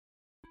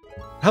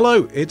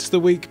Hello, it's the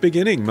week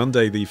beginning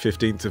Monday the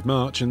 15th of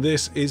March, and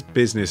this is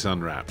Business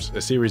Unwrapped,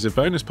 a series of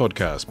bonus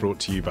podcasts brought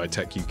to you by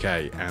Tech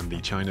UK and the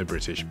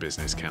China-British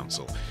Business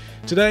Council.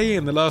 Today,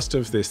 in the last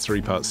of this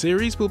three-part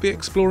series, we'll be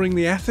exploring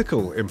the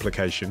ethical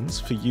implications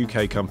for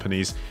UK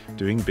companies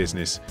doing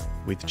business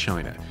with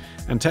China.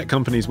 And tech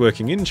companies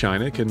working in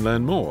China can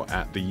learn more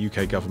at the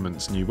UK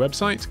government's new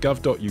website,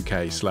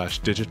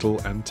 gov.uk/digital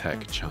and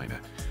tech China.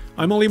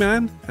 I'm Olly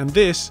Mann, and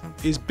this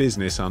is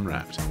Business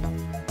Unwrapped.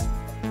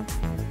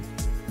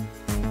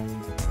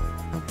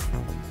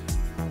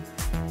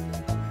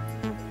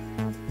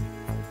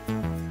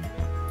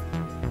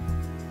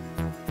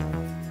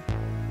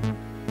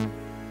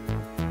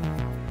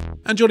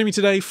 And joining me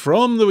today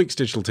from the week's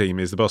digital team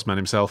is the boss man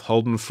himself,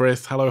 Holden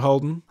Frith. Hello,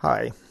 Holden.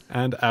 Hi.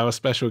 And our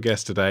special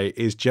guest today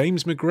is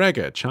James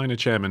McGregor, China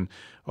chairman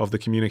of the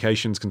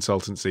communications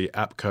consultancy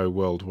APCO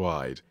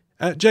Worldwide.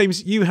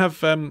 James, you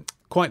have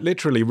quite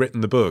literally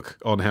written the book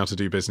on how to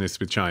do business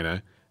with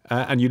China,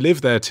 and you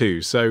live there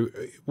too. So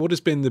what has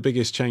been the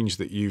biggest change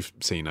that you've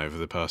seen over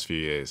the past few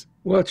years?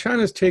 Well,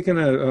 China's taken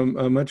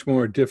a much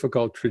more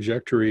difficult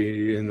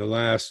trajectory in the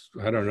last,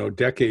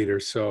 decade or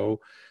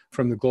so,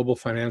 from the global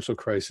financial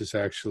crisis,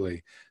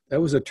 actually. That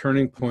was a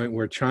turning point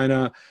where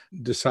China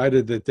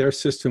decided that their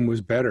system was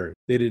better.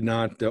 They did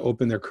not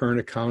open their current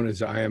account as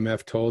the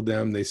IMF told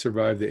them. They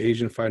survived the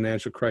Asian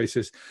financial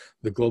crisis,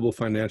 the global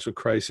financial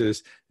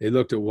crisis. They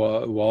looked at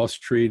Wall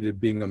Street as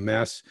being a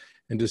mess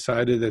and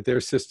decided that their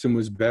system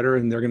was better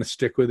and they're going to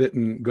stick with it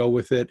and go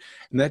with it.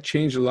 And that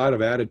changed a lot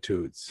of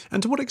attitudes.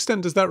 And to what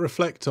extent does that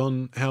reflect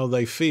on how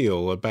they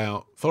feel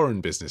about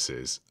foreign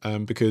businesses?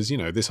 Because,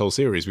 this whole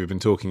series we've been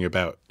talking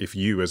about if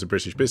you as a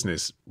British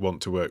business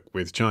want to work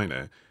with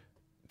China,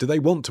 do they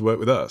want to work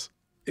with us?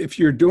 If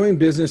you're doing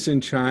business in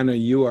China,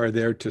 you are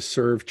there to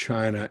serve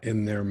China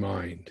in their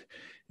mind.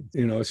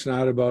 It's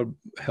not about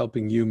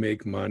helping you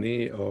make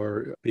money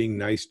or being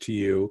nice to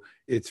you.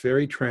 It's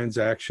very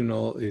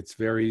transactional. It's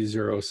very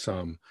zero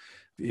sum.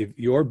 If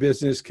your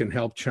business can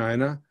help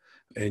China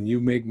and you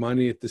make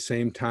money at the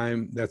same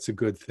time, that's a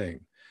good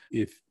thing.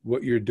 If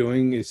what you're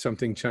doing is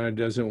something China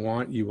doesn't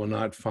want, you will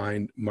not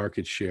find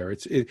market share.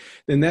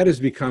 Then that has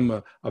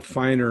become a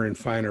finer and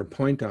finer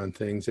point on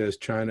things as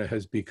China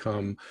has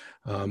become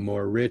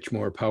more rich,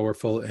 more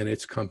powerful, and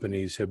its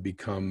companies have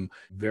become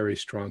very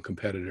strong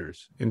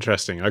competitors.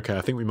 Interesting. Okay,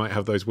 I think we might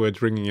have those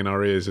words ringing in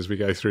our ears as we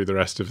go through the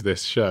rest of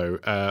this show.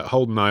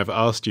 Holden and I have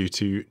asked you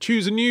to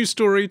choose a news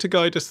story to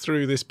guide us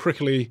through this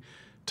prickly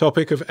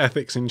topic of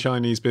ethics in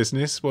Chinese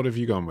business. What have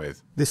you gone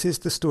with? This is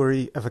the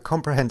story of a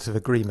comprehensive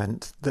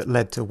agreement that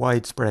led to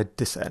widespread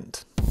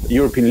dissent.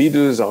 European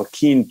leaders are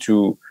keen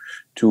to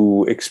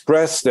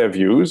express their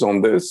views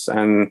on this,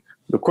 and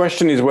the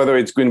question is whether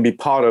it's going to be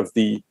part of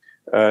the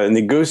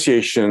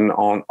negotiation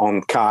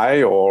on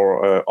KAI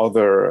or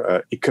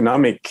other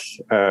economic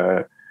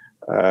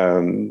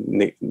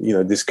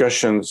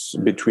discussions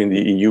between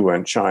the EU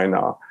and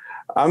China.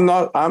 I'm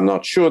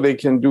not sure they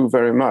can do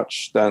very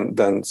much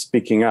than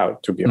speaking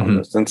out, to be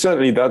honest. And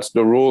certainly that's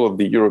the role of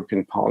the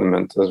European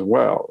Parliament as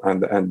well.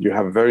 And you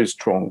have a very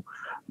strong,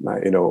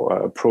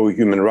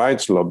 pro-human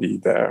rights lobby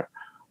there.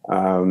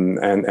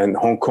 And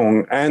Hong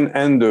Kong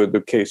and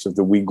the case of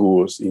the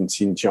Uyghurs in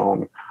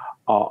Xinjiang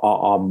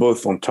are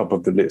both on top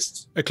of the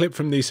list. A clip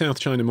from the South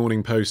China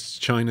Morning Post's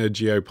China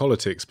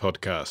Geopolitics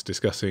podcast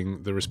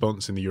discussing the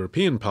response in the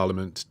European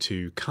Parliament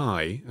to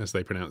KAI, as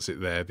they pronounce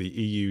it there, the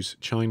EU's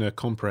China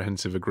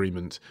Comprehensive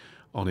Agreement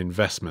on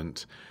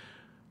Investment.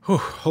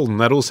 Holden,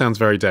 that all sounds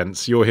very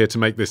dense. You're here to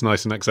make this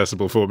nice and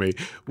accessible for me.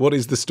 What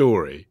is the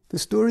story? The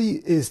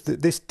story is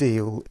that this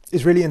deal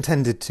is really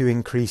intended to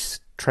increase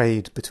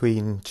trade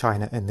between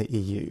China and the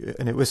EU,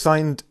 and it was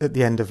signed at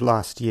the end of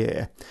last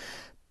year.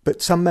 But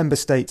some member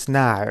states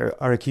now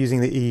are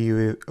accusing the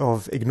EU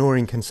of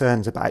ignoring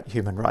concerns about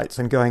human rights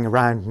and going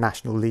around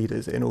national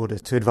leaders in order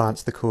to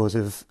advance the cause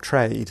of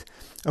trade.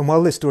 And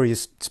while this story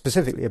is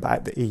specifically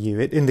about the EU,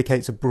 it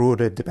indicates a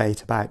broader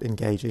debate about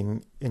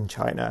engaging in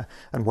China,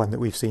 and one that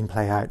we've seen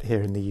play out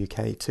here in the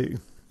UK too.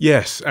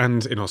 Yes,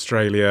 and in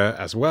Australia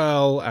as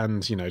well,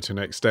 and, to an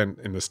extent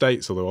in the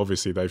States, although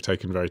obviously they've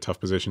taken very tough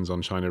positions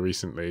on China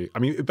recently. I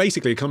mean,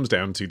 basically it comes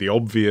down to the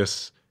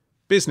obvious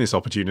business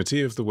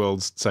opportunity of the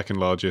world's second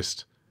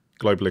largest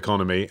global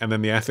economy, and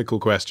then the ethical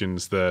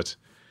questions that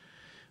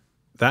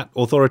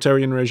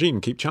authoritarian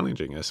regime keep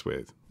challenging us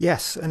with.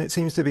 Yes, and it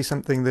seems to be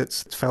something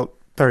that's felt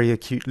very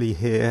acutely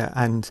here,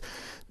 and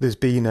there's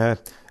been a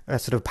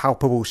sort of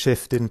palpable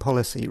shift in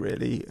policy,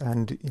 really,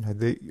 and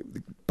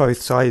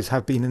both sides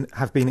have been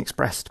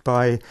expressed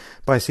by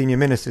senior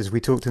ministers. We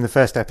talked in the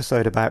first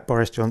episode about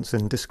Boris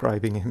Johnson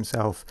describing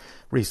himself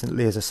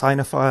recently as a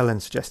Sinophile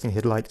and suggesting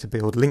he'd like to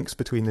build links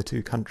between the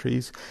two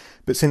countries.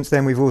 But since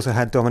then, we've also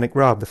had Dominic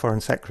Raab, the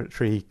Foreign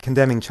Secretary,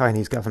 condemning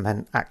Chinese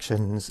government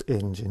actions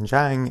in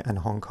Xinjiang and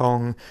Hong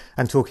Kong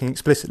and talking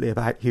explicitly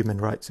about human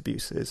rights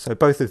abuses. So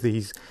both of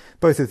these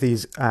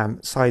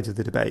sides of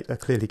the debate are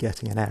clearly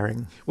getting an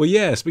airing. Well,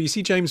 yes, but you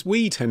see, James,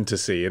 we tend to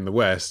see in the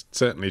West,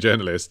 certainly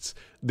journalists,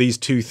 these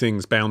two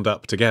things bound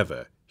up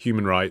together,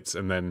 human rights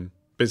and then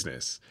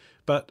business.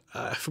 But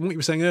from what you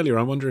were saying earlier,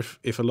 I wonder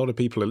if a lot of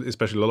people,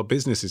 especially a lot of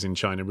businesses in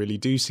China, really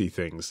do see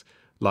things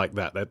like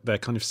that. They're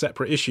kind of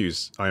separate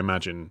issues, I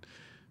imagine,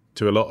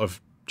 to a lot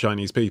of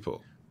Chinese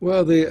people.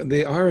 Well,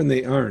 they are and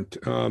they aren't.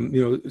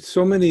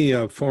 So many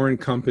foreign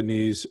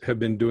companies have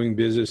been doing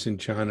business in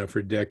China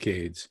for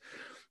decades.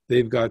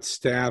 They've got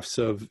staffs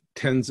of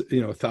tens,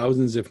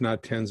 thousands, if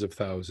not tens of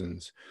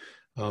thousands.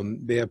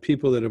 They have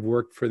people that have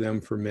worked for them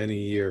for many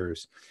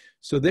years.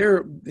 So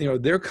they're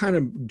kind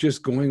of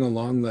just going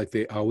along like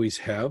they always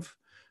have.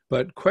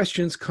 But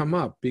questions come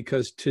up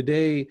because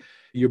today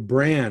your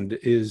brand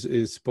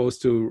is supposed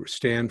to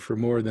stand for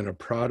more than a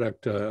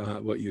product,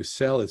 what you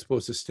sell. It's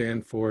supposed to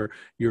stand for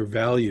your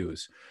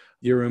values.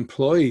 Your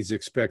employees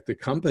expect the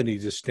company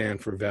to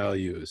stand for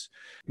values.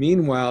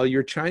 Meanwhile,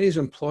 your Chinese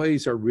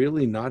employees are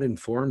really not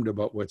informed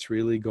about what's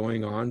really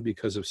going on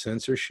because of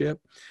censorship.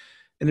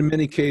 And in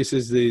many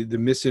cases, the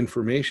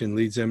misinformation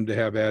leads them to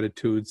have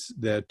attitudes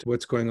that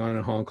what's going on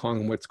in Hong Kong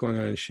and what's going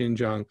on in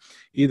Xinjiang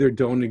either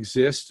don't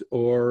exist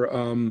or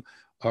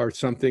are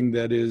something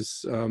that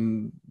is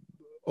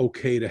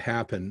okay to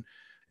happen.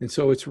 And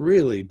so it's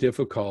really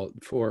difficult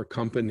for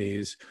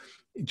companies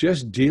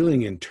just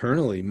dealing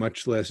internally,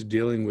 much less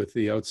dealing with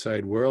the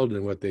outside world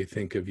and what they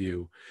think of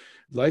you.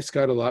 Life's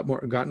gotten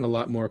a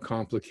lot more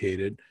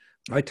complicated.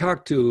 I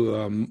talk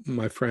to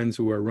my friends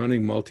who are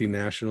running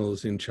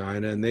multinationals in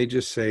China, and they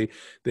just say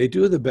they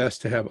do the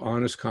best to have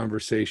honest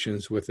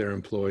conversations with their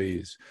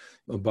employees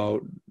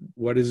about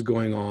what is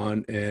going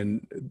on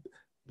and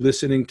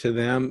listening to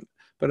them,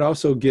 but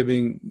also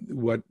giving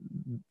what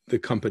the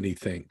company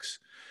thinks.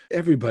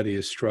 Everybody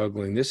is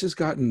struggling. This has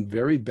gotten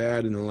very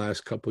bad in the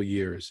last couple of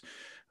years.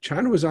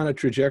 China was on a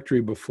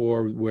trajectory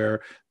before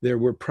where there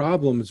were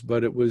problems, but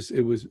there was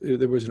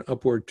an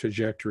upward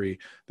trajectory.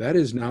 That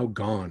is now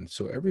gone.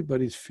 So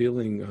everybody's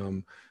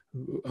feeling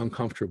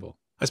uncomfortable.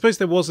 I suppose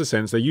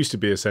there used to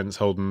be a sense,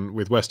 Holden,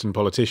 with Western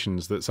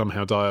politicians that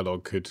somehow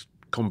dialogue could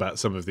combat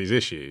some of these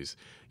issues.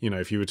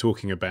 If you were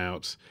talking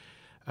about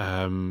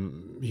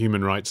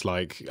human rights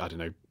like, I don't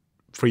know,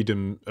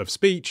 freedom of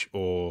speech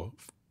or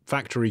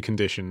factory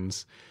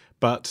conditions.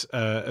 But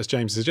as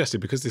James suggested,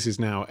 because this is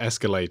now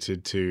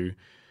escalated to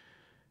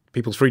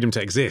people's freedom to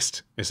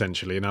exist,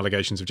 essentially, and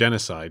allegations of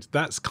genocide,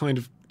 that's kind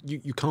of,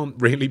 you can't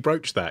really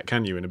broach that,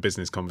 can you, in a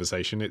business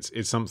conversation?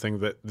 It's something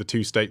that the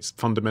two states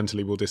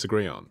fundamentally will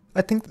disagree on.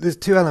 I think there's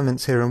two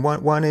elements here, and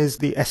one is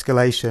the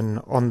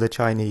escalation on the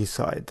Chinese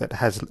side that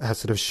has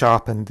sort of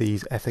sharpened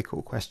these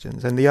ethical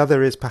questions, and the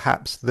other is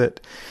perhaps that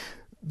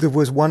there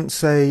was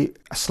once a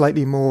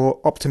slightly more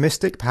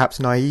optimistic, perhaps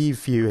naive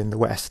view in the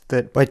West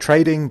that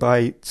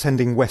by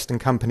sending Western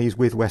companies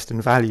with Western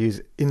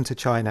values into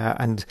China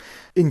and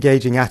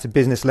engaging at a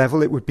business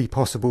level, it would be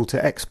possible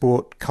to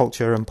export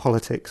culture and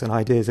politics and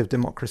ideas of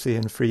democracy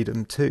and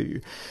freedom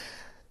too.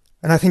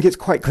 And I think it's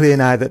quite clear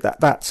now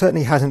that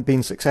certainly hasn't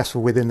been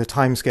successful within the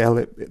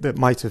timescale that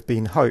might have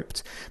been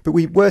hoped. But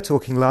we were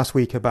talking last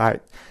week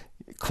about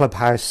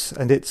Clubhouse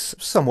and its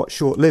somewhat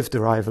short-lived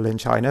arrival in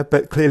China,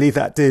 but clearly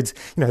that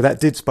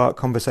did spark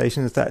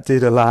conversations, that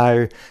did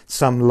allow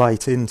some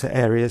light into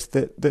areas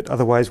that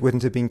otherwise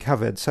wouldn't have been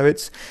covered. So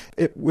it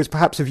was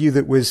perhaps a view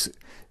that was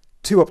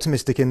too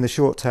optimistic in the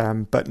short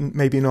term, but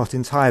maybe not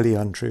entirely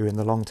untrue in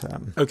the long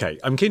term. Okay,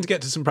 I'm keen to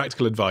get to some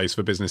practical advice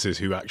for businesses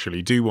who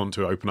actually do want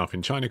to open up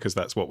in China, because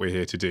that's what we're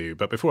here to do.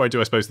 But before I do,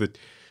 I suppose the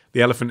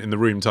elephant in the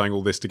room tying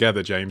all this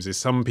together, James, is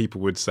some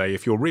people would say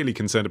if you're really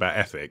concerned about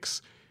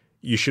ethics,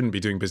 you shouldn't be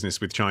doing business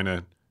with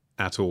China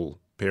at all,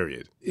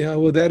 period. Yeah,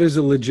 well, that is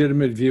a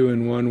legitimate view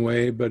in one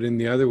way, but in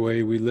the other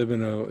way, we live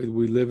in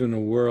a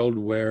world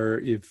where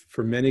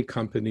for many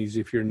companies,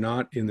 if you're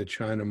not in the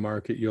China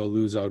market, you'll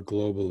lose out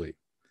globally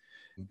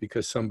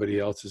because somebody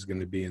else is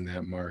going to be in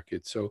that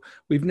market. So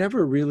we've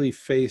never really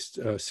faced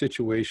a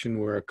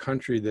situation where a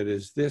country that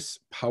is this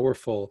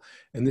powerful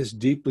and this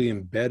deeply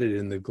embedded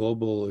in the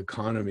global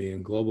economy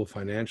and global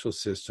financial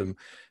system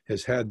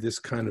has had this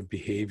kind of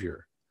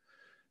behavior.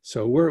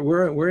 So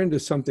we're into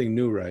something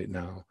new right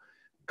now.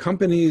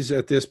 Companies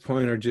at this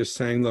point are just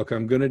saying, look,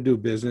 I'm going to do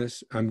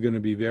business. I'm going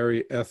to be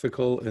very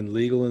ethical and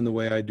legal in the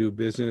way I do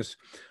business.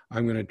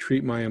 I'm going to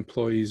treat my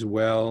employees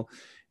well.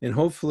 And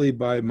hopefully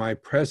by my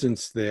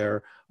presence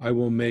there, I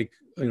will make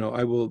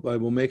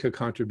a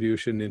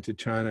contribution into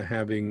China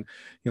having,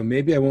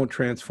 maybe I won't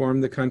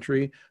transform the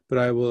country, but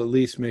I will at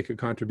least make a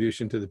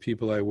contribution to the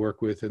people I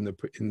work with and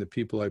the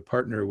people I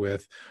partner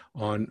with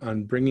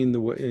on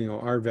bringing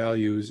our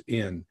values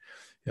in.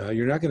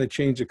 You're not going to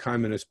change the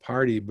Communist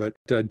Party, but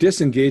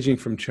disengaging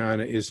from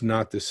China is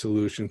not the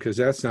solution, because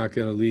that's not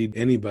going to lead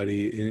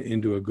anybody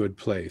into a good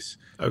place.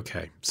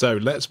 Okay, so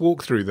let's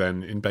walk through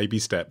then in baby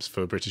steps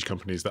for British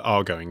companies that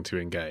are going to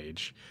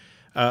engage.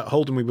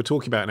 Holden, we were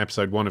talking about in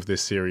episode 1 of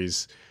this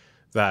series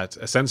that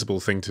a sensible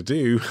thing to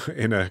do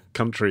in a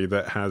country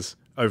that has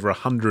over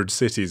 100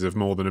 cities of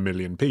more than 1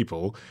 million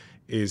people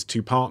is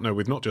to partner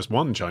with not just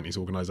one Chinese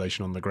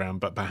organisation on the ground,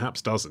 but perhaps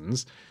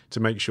dozens, to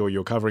make sure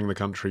you're covering the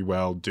country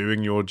well,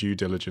 doing your due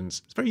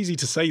diligence. It's very easy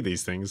to say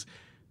these things,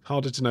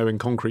 harder to know in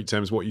concrete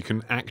terms what you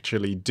can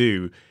actually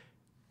do.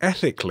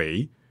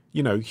 ethically,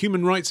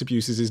 human rights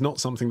abuses is not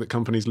something that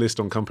companies list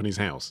on Companies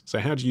House. So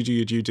how do you do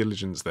your due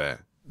diligence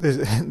there?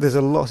 There's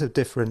a lot of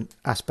different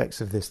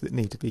aspects of this that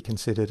need to be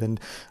considered, and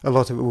a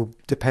lot of it will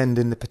depend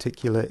in the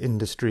particular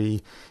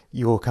industry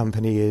your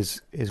company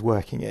is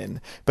working in.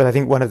 But I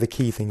think one of the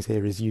key things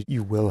here is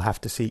you will have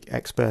to seek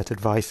expert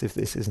advice if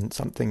this isn't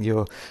something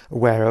you're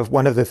aware of.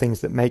 One of the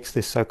things that makes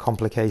this so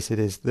complicated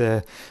is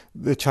the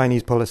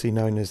Chinese policy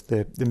known as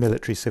the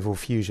military-civil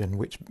fusion,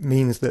 which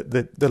means that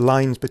the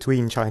lines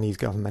between Chinese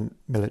government,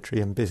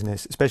 military and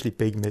business, especially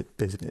big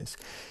business,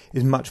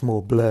 is much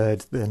more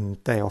blurred than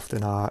they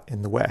often are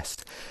in the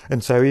West.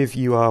 And so if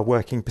you are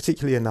working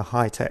particularly in the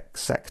high-tech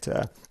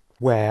sector,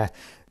 where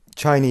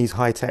Chinese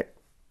high-tech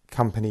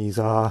companies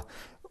are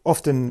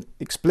often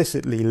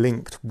explicitly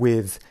linked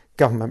with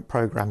government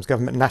programs,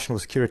 government national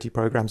security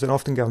programs, and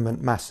often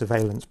government mass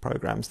surveillance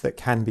programs that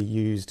can be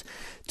used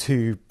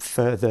to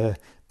further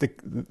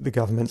the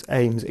government's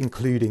aims,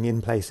 including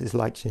in places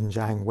like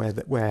Xinjiang,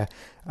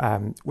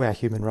 where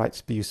human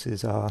rights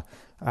abuses are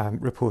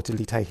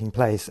reportedly taking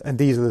place. And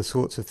these are the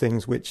sorts of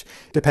things which,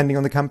 depending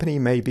on the company,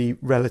 may be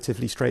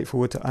relatively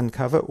straightforward to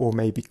uncover or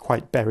may be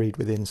quite buried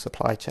within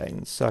supply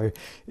chains. So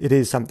it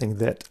is something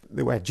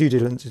where due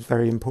diligence is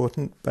very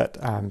important, but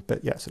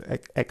yes,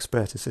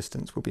 expert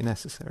assistance will be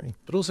necessary.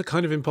 But also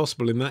kind of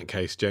impossible in that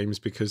case, James,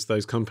 because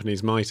those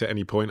companies might at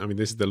any point,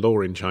 this is the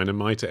law in China,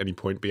 might at any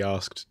point be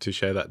asked to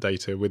share that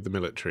data with the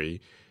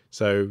military.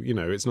 So,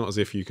 it's not as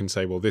if you can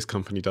say, well, this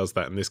company does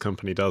that and this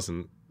company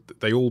doesn't.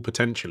 They all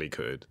potentially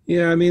could.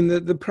 Yeah,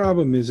 the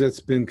problem is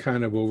it's been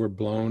kind of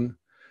overblown.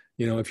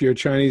 If you're a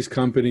Chinese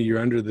company, you're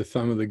under the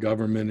thumb of the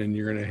government and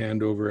you're going to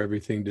hand over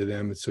everything to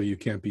them, so you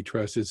can't be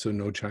trusted, so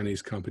no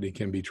Chinese company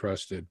can be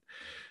trusted.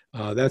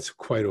 That's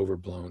quite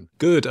overblown.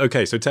 Good.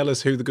 Okay, so tell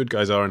us who the good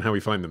guys are and how we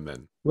find them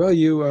then. Well,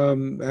 you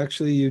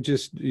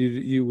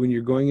when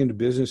you're going into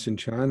business in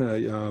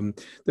China,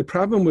 the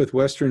problem with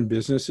Western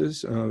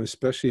businesses,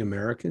 especially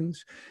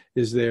Americans,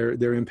 is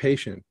they're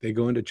impatient. They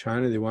go into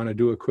China, they want to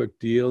do a quick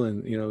deal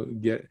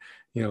and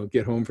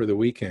get home for the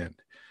weekend.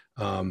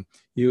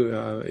 If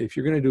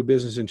you're going to do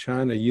business in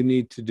China, you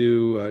need to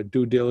do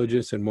due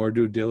diligence and more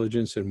due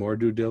diligence and more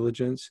due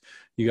diligence.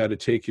 You got to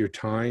take your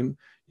time.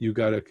 You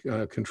got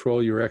to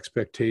control your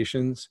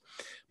expectations.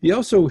 You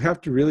also have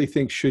to really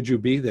think, should you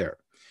be there?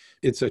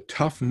 It's a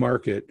tough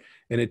market,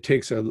 and it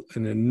takes an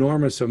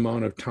enormous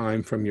amount of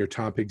time from your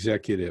top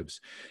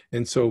executives.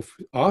 And so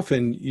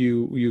often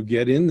you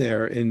get in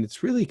there, and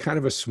it's really kind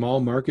of a small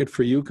market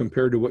for you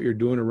compared to what you're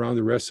doing around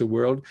the rest of the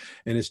world,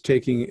 and it's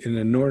taking an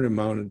enormous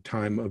amount of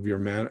time of your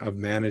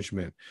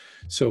management.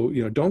 So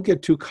don't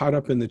get too caught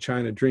up in the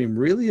China dream.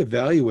 Really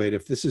evaluate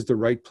if this is the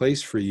right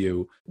place for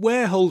you.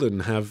 Where,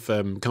 Holden, have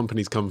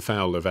companies come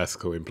foul of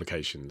ethical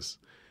implications?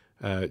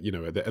 Are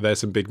there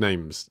some big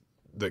names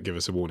that give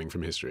us a warning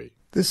from history?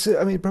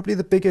 Probably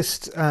the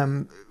biggest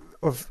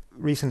of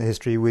recent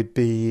history would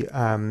be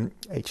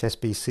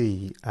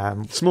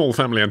HSBC. Small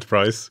family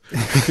enterprise.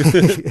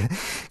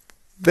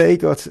 They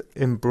got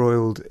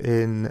embroiled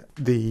in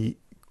the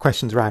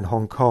questions around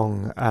Hong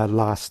Kong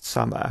last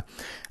summer,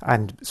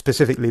 and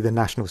specifically the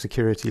national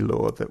security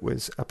law that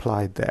was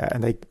applied there.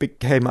 And they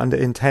came under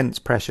intense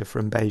pressure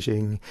from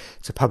Beijing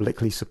to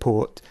publicly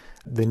support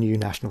the new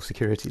national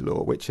security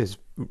law, which is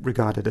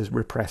regarded as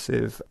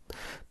repressive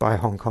by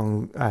Hong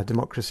Kong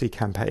democracy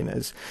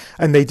campaigners.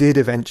 And they did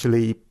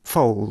eventually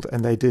fold,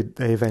 and they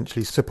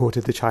eventually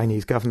supported the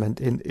Chinese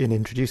government in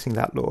introducing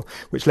that law,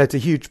 which led to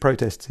huge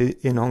protests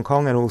in Hong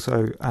Kong and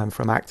also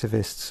from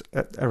activists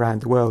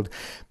around the world.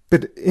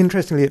 But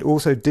interestingly, it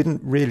also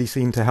didn't really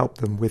seem to help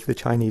them with the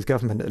Chinese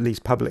government, at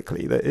least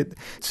publicly. That it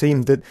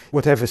seemed that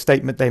whatever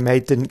statement they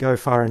made didn't go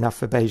far enough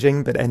for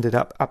Beijing, but ended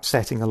up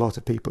upsetting a lot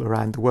of people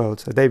around the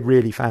world. So they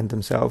really found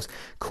themselves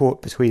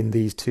caught between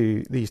these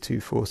two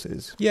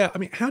forces. Yeah,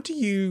 how do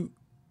you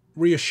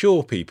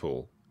reassure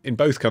people in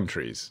both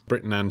countries,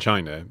 Britain and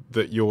China,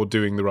 that you're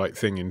doing the right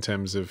thing in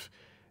terms of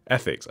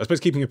ethics? I suppose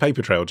keeping a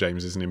paper trail,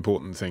 James, is an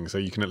important thing, so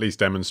you can at least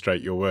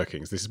demonstrate your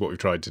workings. This is what we've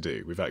tried to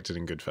do. We've acted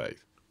in good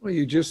faith. Well,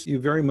 you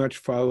very much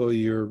follow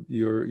your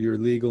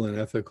legal and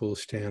ethical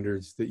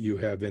standards that you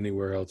have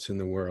anywhere else in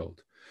the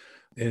world.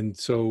 And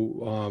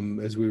so,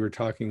 as we were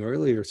talking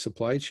earlier,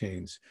 supply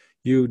chains,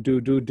 you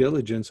do due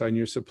diligence on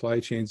your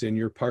supply chains and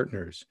your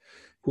partners.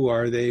 Who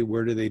are they?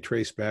 Where do they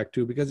trace back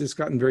to? Because it's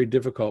gotten very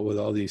difficult with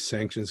all these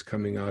sanctions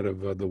coming out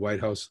of the White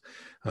House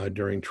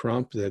during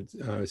Trump that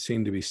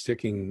seem to be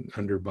sticking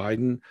under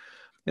Biden.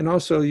 And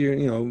also,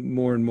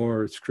 more and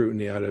more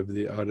scrutiny out of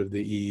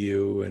the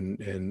EU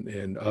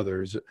and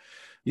others.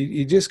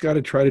 You just got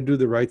to try to do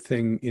the right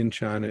thing in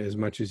China as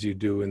much as you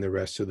do in the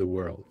rest of the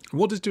world.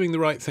 What does doing the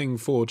right thing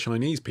for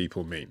Chinese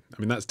people mean?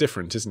 That's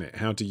different, isn't it?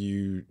 How do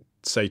you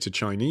say to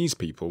Chinese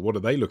people, what are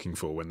they looking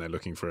for when they're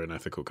looking for an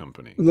ethical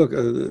company? Look,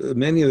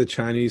 many of the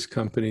Chinese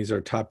companies are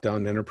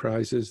top-down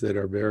enterprises that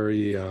are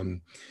very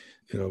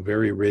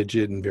very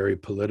rigid and very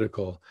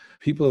political.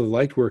 People have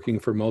liked working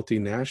for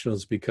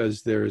multinationals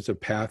because there's a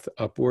path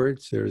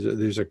upwards.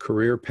 There's a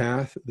career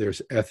path.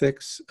 There's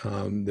ethics.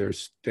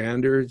 There's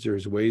standards.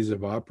 There's ways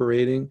of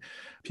operating.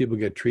 People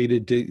get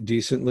treated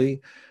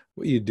decently.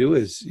 What you do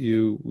is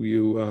you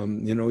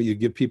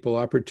give people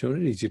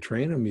opportunities. You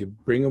train them. You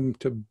bring them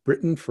to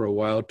Britain for a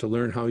while to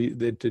learn how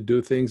to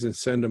do things and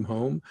send them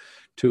home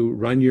to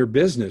run your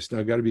business. Now,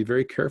 I've got to be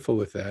very careful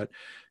with that,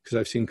 because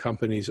I've seen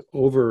companies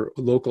over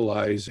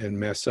localize and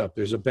mess up.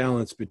 There's a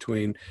balance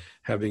between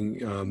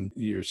having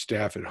your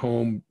staff at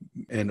home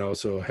and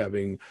also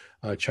having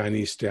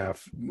Chinese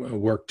staff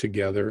work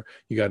together.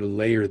 You got to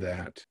layer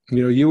that.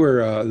 You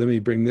were, let me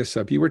bring this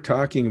up. You were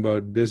talking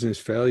about business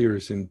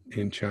failures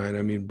in China.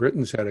 I mean,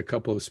 Britain's had a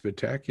couple of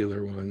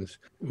spectacular ones.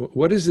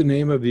 What is the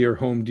name of your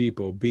Home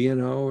Depot?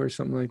 B&O or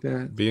something like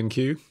that?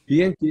 B&Q?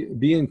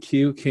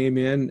 B&Q came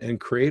in and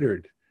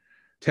cratered.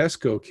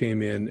 Tesco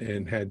came in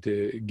and had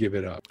to give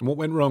it up. What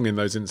went wrong in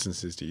those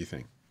instances, do you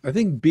think? I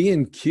think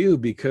B&Q,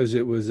 because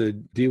it was a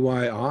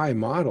DIY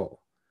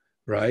model,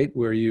 right?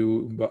 Where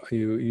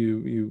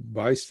you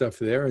buy stuff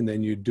there and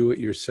then you do it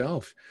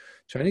yourself.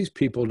 Chinese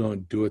people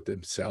don't do it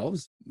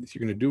themselves. If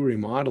you're going to do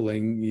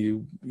remodeling,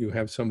 you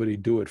have somebody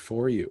do it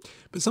for you.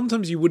 But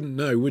sometimes you wouldn't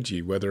know, would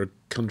you, whether a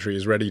country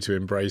is ready to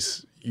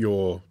embrace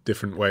your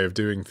different way of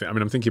doing things? I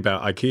mean, I'm thinking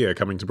about IKEA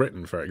coming to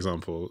Britain, for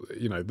example.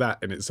 That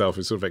in itself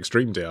is sort of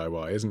extreme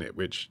DIY, isn't it?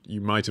 Which you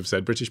might have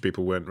said British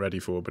people weren't ready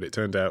for, but it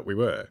turned out we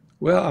were.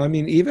 Well, I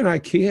mean, even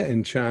IKEA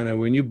in China,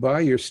 when you buy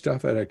your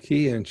stuff at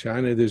IKEA in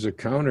China, there's a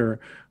counter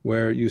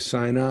where you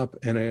sign up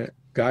and a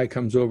guy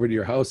comes over to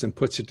your house and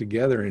puts it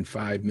together in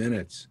 5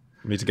 minutes.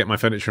 I need to get my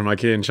furniture from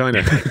IKEA in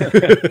China.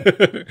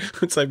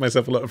 I'd save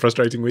myself a lot of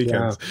frustrating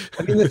weekends. Yeah.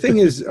 I mean, the thing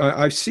is,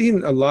 I've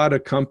seen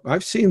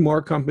I've seen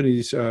more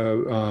companies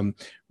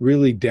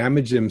really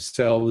damage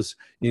themselves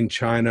in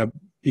China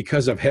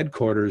because of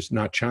headquarters,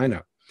 not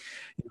China.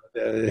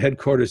 The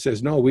headquarters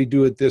says, no, we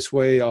do it this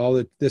way.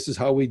 This is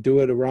how we do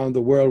it around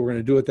the world. We're going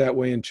to do it that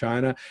way in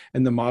China.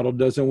 And the model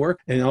doesn't work.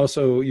 And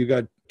also you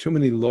got too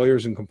many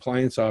lawyers and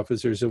compliance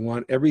officers that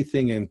want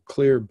everything in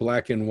clear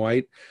black and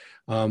white,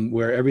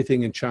 where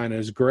everything in China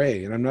is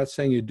gray. And I'm not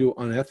saying you do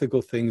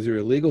unethical things or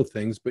illegal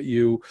things, but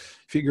you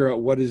figure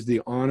out what is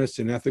the honest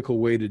and ethical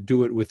way to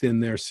do it within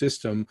their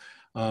system,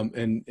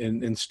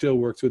 and still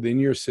works within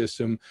your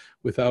system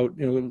without,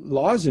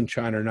 laws in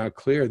China are not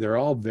clear. They're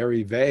all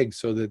very vague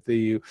so that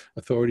the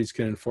authorities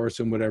can enforce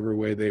them whatever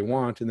way they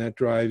want. And that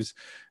drives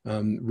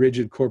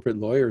rigid corporate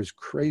lawyers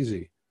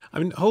crazy. I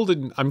mean,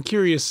 Holden, I'm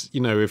curious,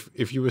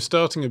 if you were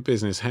starting a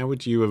business, how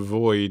would you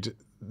avoid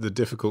the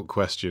difficult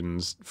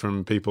questions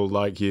from people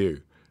like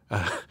you?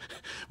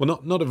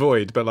 Well, not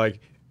avoid, but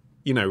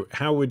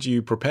how would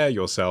you prepare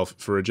yourself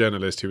for a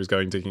journalist who was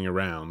going digging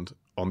around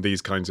on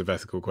these kinds of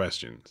ethical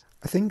questions?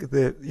 I think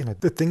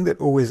the thing that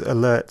always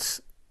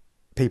alerts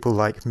people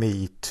like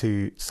me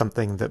to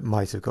something that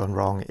might have gone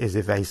wrong is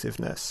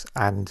evasiveness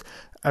and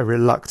a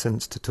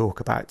reluctance to talk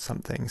about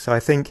something. So I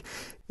think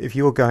if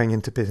you're going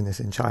into business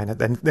in China,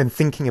 then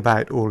thinking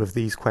about all of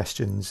these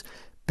questions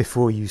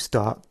before you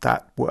start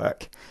that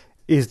work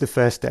is the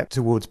first step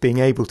towards being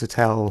able to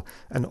tell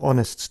an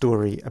honest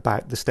story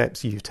about the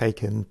steps you've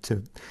taken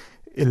to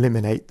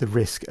eliminate the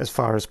risk as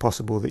far as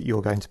possible that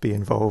you're going to be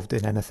involved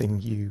in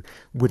anything you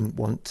wouldn't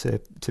want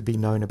to be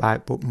known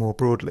about, but more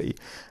broadly.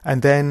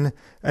 And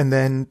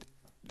then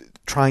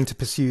trying to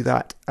pursue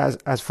that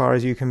as far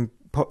as you can,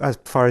 as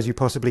far as you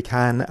possibly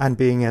can, and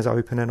being as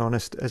open and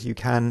honest as you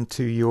can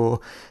to your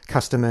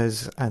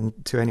customers and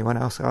to anyone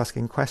else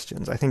asking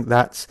questions. I think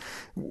that's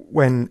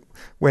when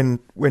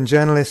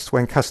journalists,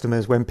 when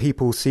customers, when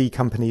people see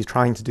companies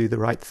trying to do the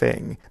right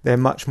thing, they're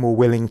much more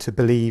willing to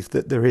believe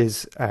that there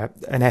is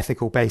an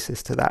ethical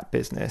basis to that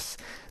business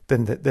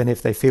than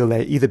if they feel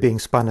they're either being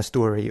spun a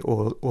story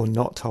or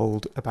not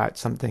told about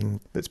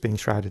something that's being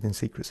shrouded in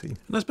secrecy.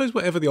 And I suppose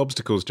whatever the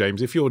obstacles,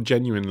 James, if you're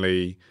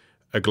genuinely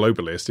a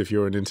globalist, if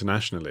you're an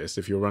internationalist,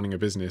 if you're running a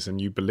business and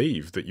you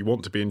believe that you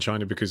want to be in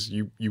China because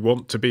you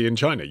want to be in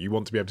China, you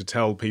want to be able to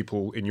tell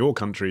people in your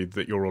country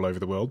that you're all over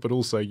the world, but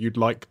also you'd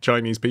like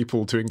Chinese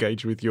people to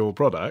engage with your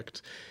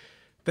product,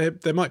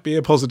 there might be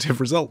a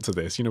positive result to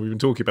this. We've been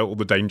talking about all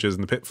the dangers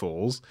and the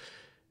pitfalls.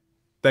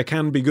 There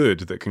can be good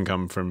that can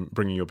come from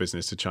bringing your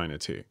business to China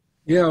too.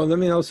 Yeah, well, let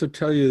me also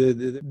tell you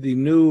that the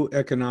new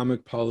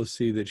economic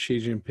policy that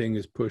Xi Jinping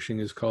is pushing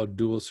is called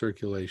dual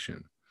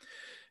circulation.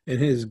 And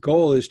his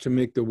goal is to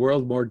make the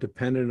world more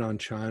dependent on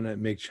China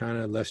and make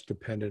China less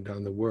dependent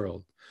on the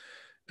world.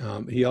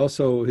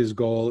 His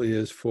goal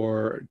is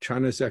for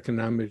China's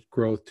economic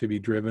growth to be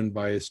driven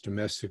by its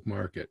domestic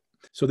market.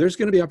 So there's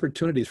going to be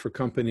opportunities for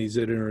companies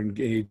that are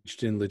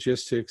engaged in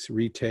logistics,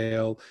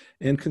 retail,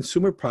 and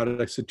consumer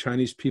products that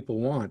Chinese people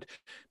want,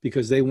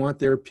 because they want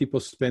their people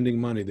spending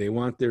money. They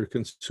want their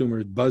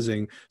consumers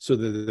buzzing so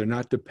that they're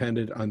not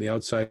dependent on the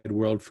outside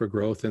world for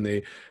growth, and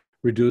they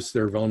reduce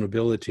their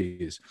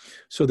vulnerabilities.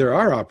 So there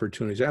are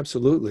opportunities,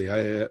 absolutely.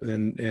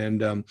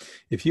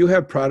 If you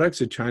have products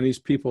that Chinese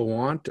people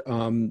want,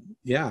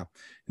 yeah.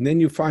 And then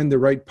you find the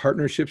right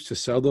partnerships to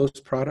sell those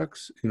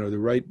products,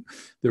 the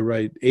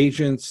right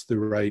agents, the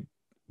right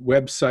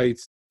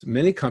websites.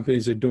 Many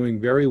companies are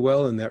doing very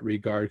well in that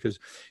regard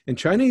and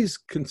Chinese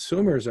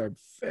consumers are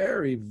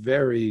very,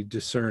 very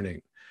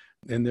discerning,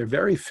 and they're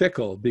very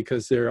fickle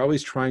because they're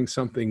always trying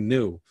something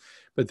new,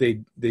 but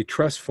they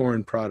trust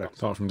foreign products.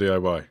 Apart from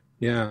DIY.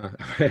 Yeah,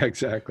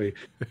 exactly.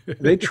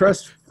 They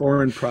trust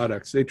foreign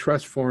products. They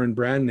trust foreign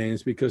brand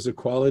names because the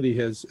quality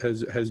has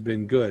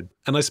been good.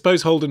 And I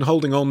suppose, Holden,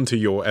 holding on to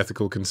your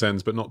ethical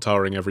concerns, but not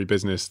tarring every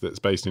business that's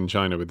based in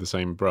China with the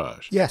same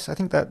brush. Yes, I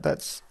think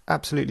that's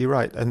absolutely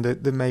right. And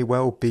there may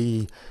well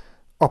be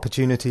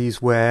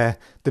opportunities where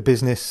the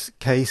business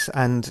case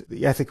and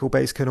the ethical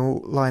base can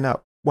all line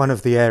up. One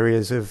of the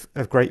areas of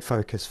great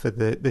focus for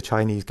the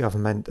Chinese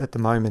government at the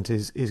moment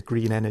is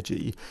green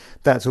energy.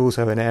 That's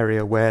also an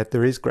area where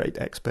there is great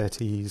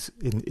expertise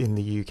in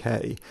the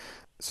UK.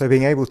 So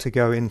being able to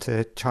go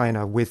into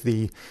China with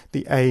the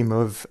aim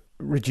of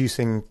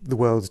reducing the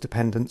world's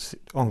dependence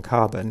on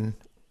carbon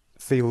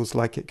feels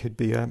like it could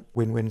be a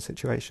win-win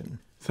situation.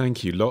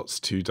 Thank you. Lots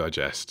to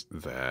digest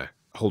there.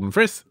 Holden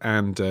Frith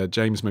and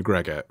James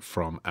McGregor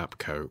from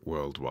APCO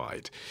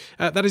Worldwide.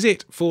 That is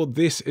it for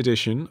this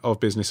edition of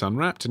Business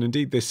Unwrapped, and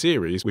indeed this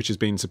series, which has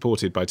been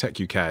supported by Tech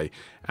UK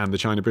and the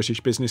China British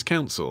Business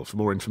Council. For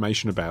more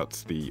information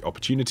about the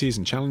opportunities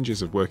and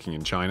challenges of working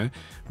in China,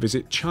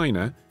 visit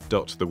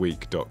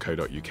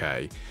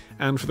china.theweek.co.uk.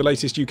 And for the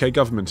latest UK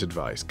government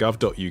advice,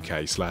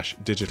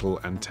 gov.uk/digital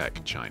and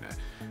tech China.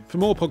 For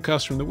more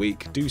podcasts from the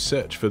week, do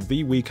search for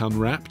The Week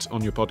Unwrapped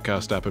on your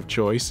podcast app of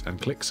choice and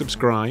click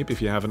subscribe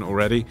if you haven't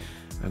already,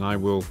 and I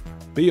will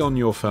be on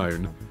your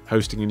phone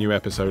hosting a new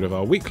episode of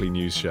our weekly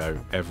news show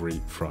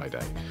every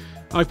Friday.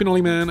 I've been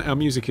Olly Mann. Our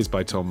music is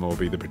by Tom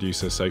Morby, the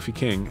producer Sophie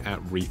King at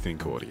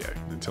Rethink Audio.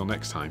 Until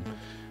next time,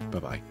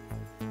 bye-bye.